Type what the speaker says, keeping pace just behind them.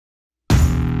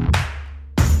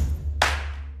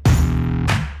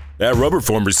At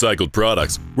RubberForm Recycled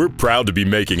Products, we're proud to be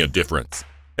making a difference.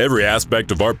 Every aspect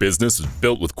of our business is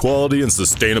built with quality and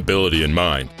sustainability in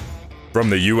mind. From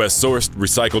the U.S.-sourced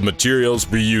recycled materials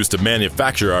we use to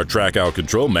manufacture our Trackout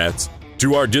control mats,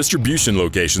 to our distribution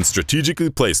locations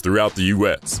strategically placed throughout the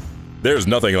U.S. There's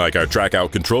nothing like our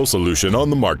Trackout control solution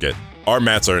on the market. Our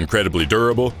mats are incredibly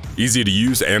durable, easy to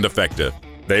use, and effective.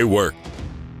 They work.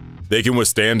 They can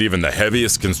withstand even the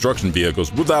heaviest construction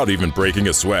vehicles without even breaking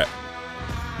a sweat.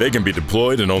 They can be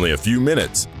deployed in only a few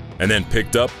minutes, and then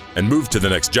picked up and moved to the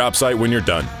next job site when you're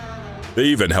done. They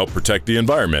even help protect the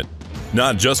environment.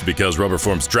 Not just because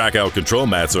RubberForm's Trackout control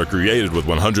mats are created with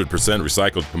 100%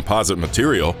 recycled composite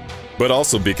material, but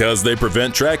also because they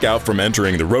prevent Trackout from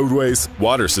entering the roadways,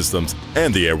 water systems,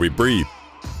 and the air we breathe.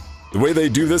 The way they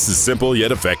do this is simple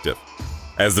yet effective.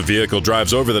 As the vehicle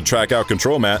drives over the Trackout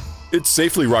control mat, it's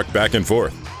safely rocked back and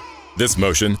forth. This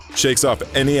motion shakes off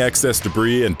any excess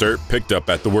debris and dirt picked up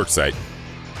at the worksite.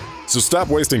 So stop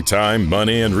wasting time,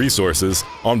 money, and resources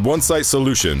on one-site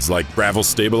solutions like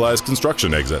gravel-stabilized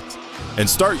construction exits, and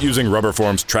start using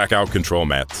RubberForm's Trackout control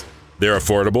mats. They're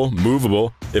affordable,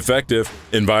 movable, effective,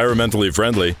 environmentally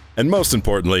friendly, and most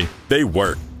importantly, they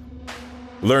work.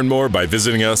 Learn more by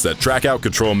visiting us at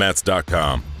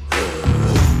trackoutcontrolmats.com.